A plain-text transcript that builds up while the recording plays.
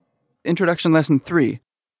Introduction Lesson 3.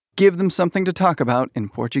 Give them something to talk about in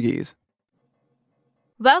Portuguese.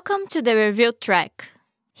 Welcome to the review track.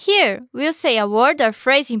 Here, we'll say a word or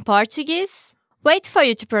phrase in Portuguese, wait for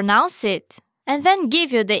you to pronounce it, and then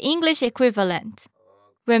give you the English equivalent.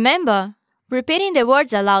 Remember, repeating the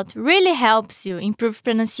words aloud really helps you improve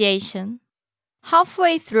pronunciation.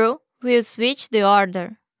 Halfway through, we'll switch the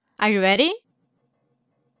order. Are you ready?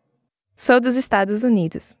 Sou dos Estados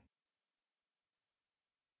Unidos.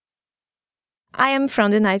 I am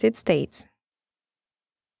from the United States.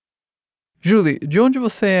 Julie, de onde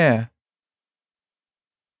você é?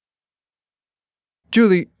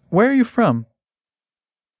 Julie, where are you from?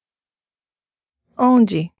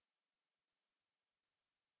 Onde?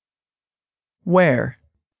 Where?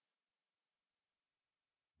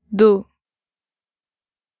 Do.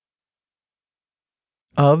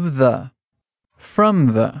 Of the.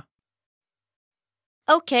 From the.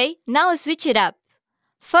 Okay, now switch it up.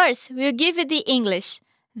 First, we'll give you the English.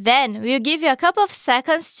 Then, we'll give you a couple of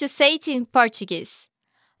seconds to say it in Portuguese.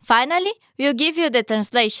 Finally, we'll give you the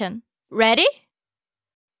translation. Ready?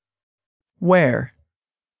 Where?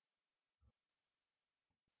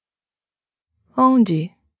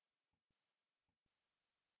 Onde?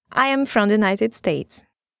 I am from the United States.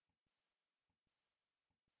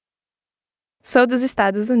 Sou dos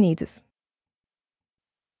Estados Unidos.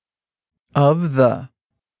 Of the.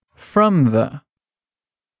 From the.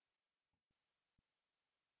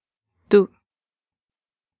 Do.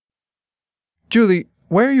 Julie,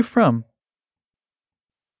 where are you from?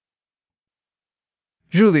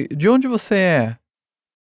 Julie, de onde você é?